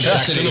 man.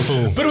 That's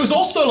beautiful. But it was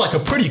also like a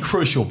pretty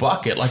crucial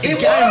bucket. Like the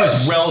game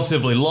was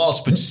relatively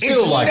lost, but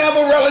still it's never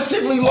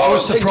relatively lost. I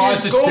was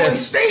surprised against Golden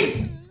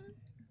State.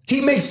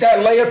 He makes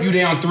that layup, you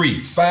down 3.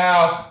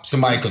 Foul,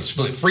 somebody could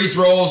split free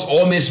throws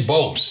or miss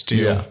both.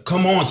 Steal. Yeah.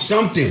 Come on,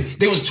 something.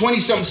 There was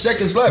 20-something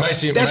seconds left.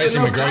 Macy enough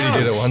McGrady time.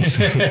 did it once.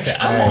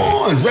 Come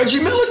on, Reggie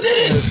Miller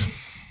did it.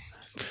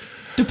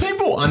 Do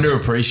people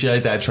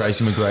underappreciate that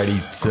Tracy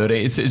McGrady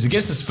 13? It's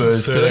against the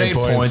Spurs, 13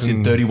 points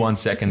in 31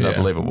 seconds, I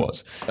believe it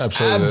was.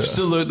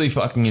 Absolutely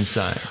fucking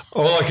insane.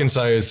 All I can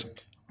say is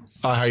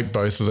I hate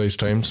both of these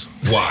teams.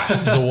 Why?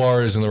 The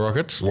Warriors and the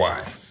Rockets.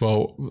 Why?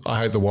 Well,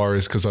 I hate the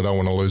Warriors because I don't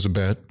want to lose a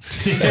bet.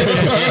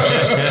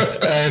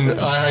 And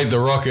I hate the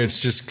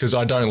Rockets just because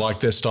I don't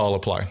like their style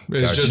of play.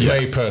 It's just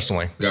me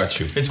personally. Got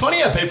you. It's funny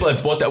how people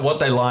have what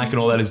they like and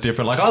all that is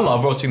different. Like I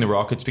love watching the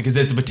Rockets because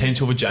there's a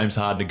potential for James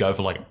Harden to go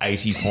for like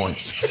 80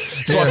 points.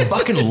 So I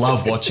fucking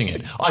love watching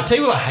it. I tell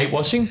you what I hate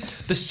watching?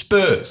 The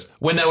Spurs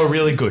when they were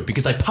really good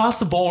because they pass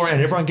the ball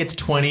around, everyone gets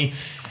 20.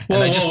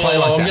 And they just play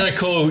like that. I'm going to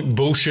call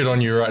bullshit on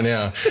you right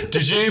now.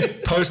 Did you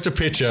post a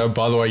picture?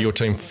 By the way, your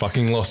team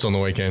fucking lost on the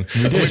weekend.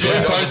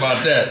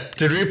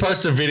 Did we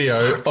post a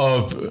video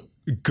of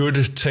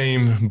good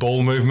team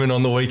ball movement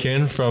on the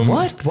weekend from...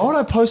 What? Why would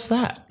I post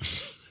that?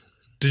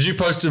 Did you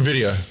post a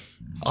video?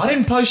 I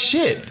didn't post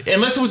shit.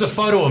 Unless it was a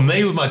photo of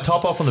me with my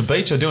top off on the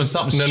beach or doing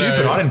something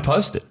stupid. I didn't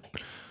post it.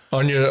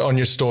 On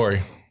your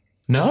story?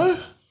 No.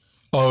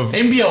 Of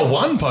NBL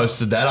 1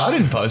 posted that. I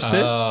didn't post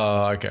it.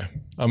 Oh, okay.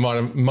 I might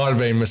have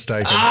been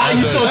mistaken.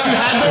 You thought you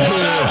had the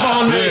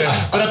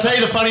one. But I'll tell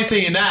you the funny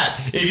thing in that,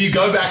 if you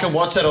go back and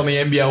watch that on the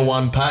NBL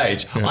 1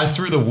 page, I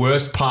threw the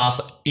worst pass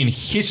in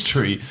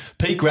history.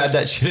 Pete grabbed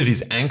that shit at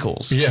his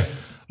ankles. Yeah.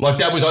 Like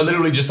that was, I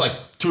literally just like,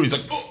 he's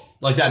like, oh,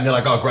 like that. And they're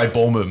like, oh, great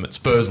ball movement.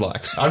 Spurs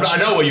like. I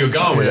know where you were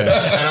going with it.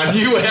 And I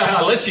knew how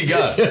I let you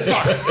go.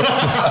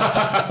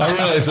 I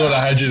really thought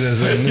I had you there.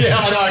 Yeah,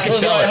 I know. I can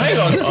tell. Like, hang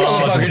on, this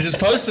motherfucker just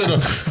posted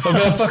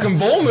about fucking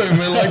ball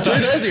movement like 2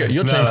 days ago.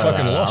 Your team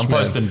fucking lost, I'm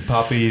posting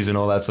puppies and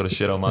all that sort of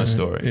shit on my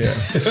story.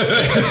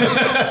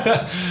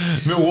 Yeah.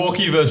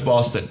 Milwaukee versus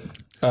Boston.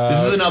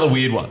 This is another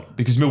weird one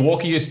because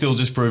Milwaukee is still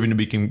just proving to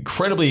be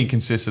incredibly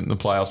inconsistent in the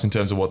playoffs in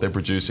terms of what they're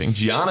producing.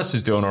 Giannis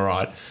is doing all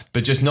right,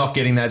 but just not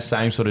getting that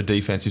same sort of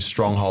defensive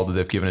stronghold that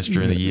they've given us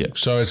during the year.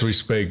 So as we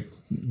speak,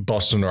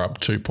 Boston are up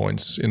 2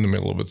 points in the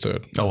middle of a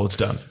third. Oh, well, it's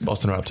done.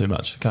 Boston are up too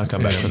much. Can't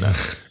come back from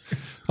that.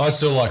 I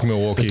still like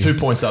Milwaukee. The 2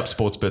 points up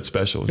sports bet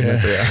special, isn't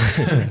it?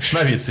 Yeah.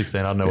 Maybe it's 16.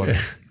 I don't know what it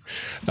is.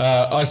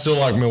 I still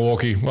like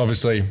Milwaukee.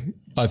 Obviously,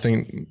 I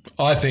think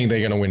they're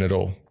going to win it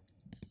all.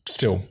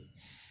 Still.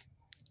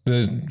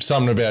 There's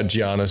something about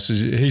Giannis.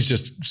 He's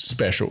just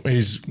special.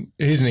 He's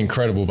an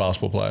incredible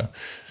basketball player.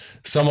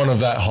 Someone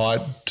of that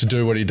height to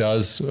do what he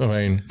does. I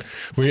mean,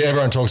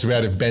 everyone talks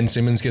about if Ben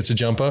Simmons gets a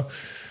jumper.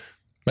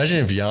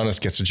 Imagine if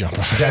Giannis gets a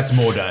jumper. That's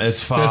more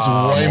dangerous. That's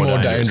way more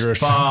dangerous.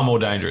 Far more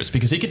dangerous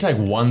because he could take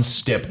one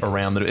step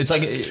around the. It's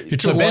like he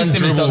took one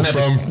dribble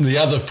from the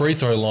other free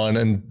throw line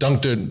and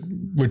dunked it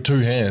with 2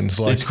 hands.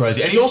 Like, it's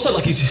crazy. And he also,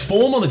 like, his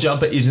form on the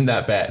jumper isn't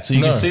that bad. So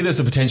you can see there's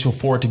a potential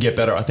for it to get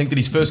better. I think that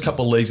his first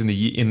couple of years in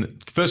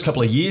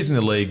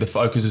the league, the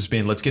focus has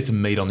been, let's get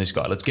some meat on this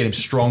guy. Let's get him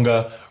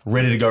stronger,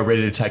 ready to go,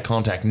 ready to take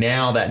contact.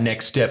 Now that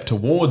next step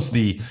towards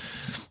the,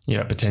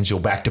 potential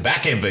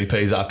back-to-back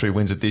MVPs after he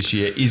wins it this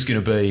year is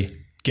going to be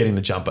getting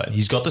the jumper.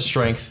 He's got the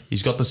strength.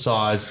 He's got the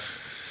size.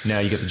 Now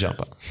you get the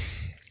jumper.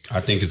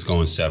 I think it's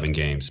going 7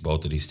 games.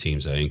 Both of these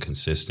teams are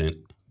inconsistent.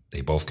 They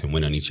both can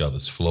win on each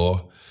other's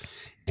floor.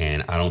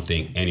 And I don't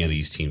think any of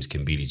these teams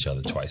can beat each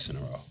other twice in a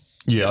row.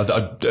 Yeah, I've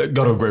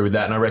got to agree with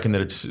that. And I reckon that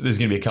there's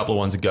going to be a couple of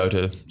ones that go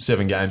to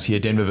 7 games here.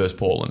 Denver versus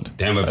Portland.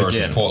 Denver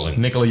versus Portland.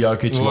 Nikola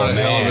Jokic lost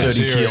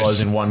 30 kilos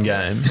in 1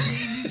 game.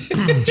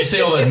 Did you see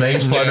all those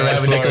memes floating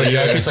around with Nikola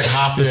Jokic, like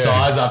half the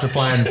size after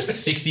playing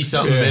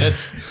 60-something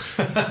minutes?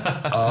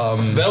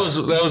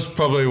 That was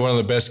probably one of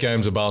the best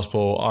games of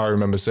basketball I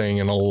remember seeing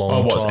in a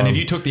long time. And if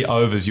you took the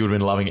overs, you would have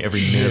been loving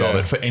every minute of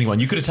it for anyone.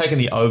 You could have taken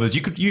the overs.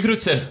 You could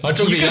have said... I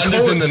took the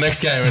unders in the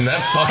next game and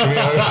that fucked me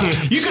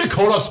over. You could have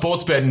called up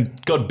Sportsbet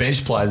and got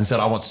bench players and said,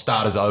 I want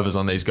starters overs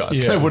on these guys.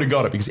 They would have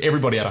got it because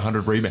everybody had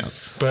 100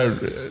 rebounds. But,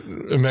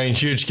 I mean,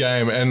 huge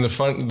game. And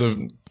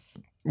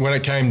when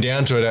it came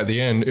down to it at the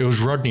end, it was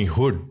Rodney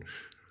Hood,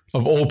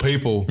 of all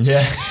people,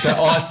 that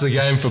iced the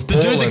game for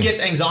Portland. The dude that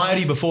gets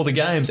anxiety before the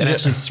games and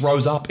actually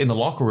throws up in the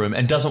locker room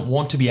and doesn't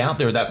want to be out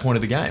there at that point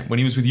of the game when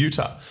he was with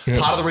Utah.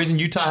 Part of the reason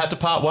Utah had to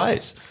part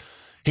ways.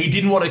 He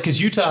didn't want it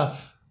because Utah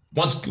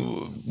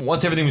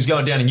once everything was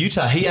going down in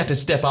Utah, he had to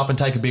step up and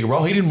take a bigger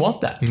role. He didn't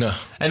want that. No.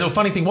 And the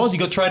funny thing was, he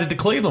got traded to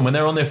Cleveland when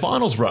they were on their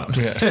finals run.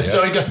 Yeah.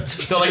 So they're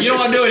like, you know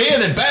what, I'm doing here,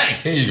 and then bang.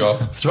 Here you go.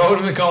 Throw it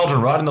in the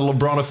cauldron, right in the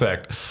LeBron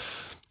effect.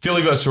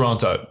 Philly versus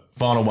Toronto,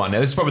 final one.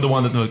 Now, this is probably the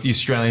one that the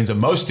Australians are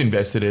most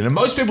invested in, and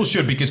most people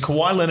should, because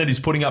Kawhi Leonard is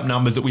putting up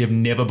numbers that we have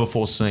never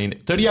before seen.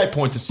 38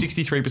 points, a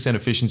 63%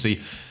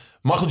 efficiency.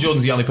 Michael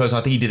Jordan's the only person,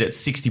 I think he did it at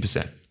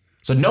 60%.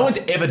 So no one's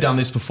ever done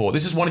this before.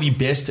 This is one of the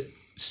best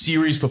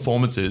series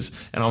performances,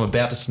 and I'm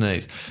about to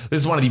sneeze.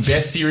 This is one of the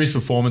best series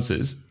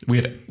performances we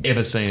have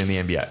ever seen in the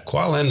NBA.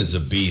 Kawhi Leonard is a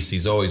beast.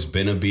 He's always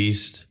been a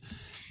beast.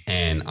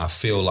 And I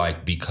feel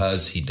like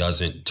because he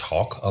doesn't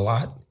talk a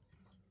lot,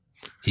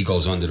 he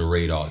goes under the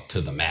radar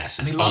to the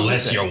masses.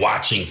 Unless you're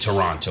watching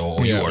Toronto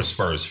or you're a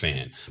Spurs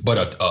fan.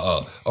 But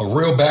a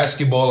real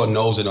basketballer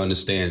knows and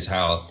understands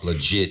how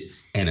legit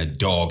and a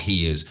dog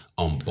he is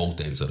on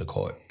both ends of the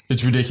court.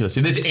 It's ridiculous.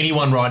 If there's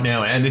anyone right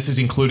now, and this is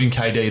including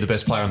KD, the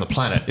best player on the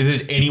planet, if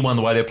there's anyone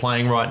the way they're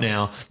playing right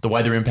now, the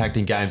way they're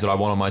impacting games that I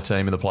want on my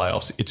team in the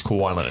playoffs, it's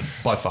Kawhi Leonard,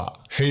 by far.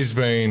 He's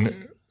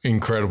been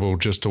incredible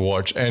just to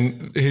watch.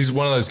 And he's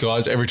one of those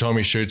guys, every time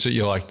he shoots it,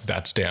 you're like,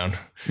 that's down.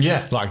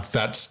 Yeah. Like,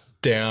 that's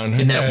down.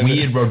 In that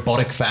weird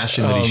robotic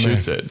fashion that he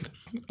shoots it.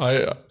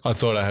 I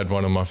thought I had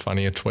one of my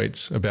funnier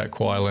tweets about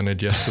Kawhi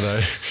Leonard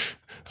yesterday.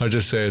 I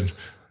just said,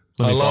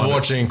 I love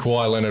watching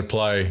Kawhi Leonard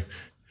play.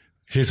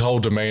 His whole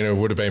demeanor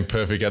would have been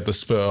perfect at the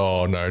Spurs.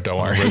 Oh, no, don't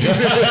worry. I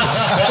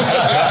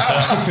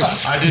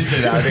did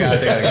see that. I think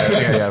I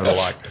gave it a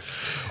like.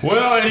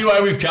 Well, anyway,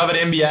 we've covered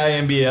NBA,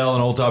 NBL,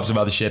 and all types of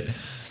other shit.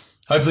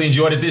 Hopefully you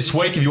enjoyed it this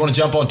week. If you want to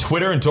jump on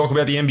Twitter and talk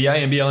about the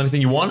NBA, NBL, anything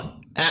you want,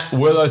 at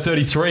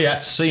Wortho33,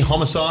 at C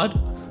Homicide,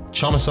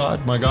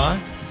 Chomicide, my guy.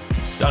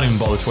 Don't even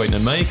bother tweeting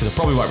at me because I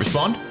probably won't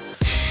respond.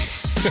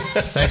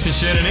 Thanks for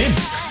tuning in.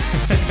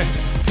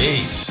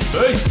 Peace.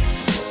 Peace.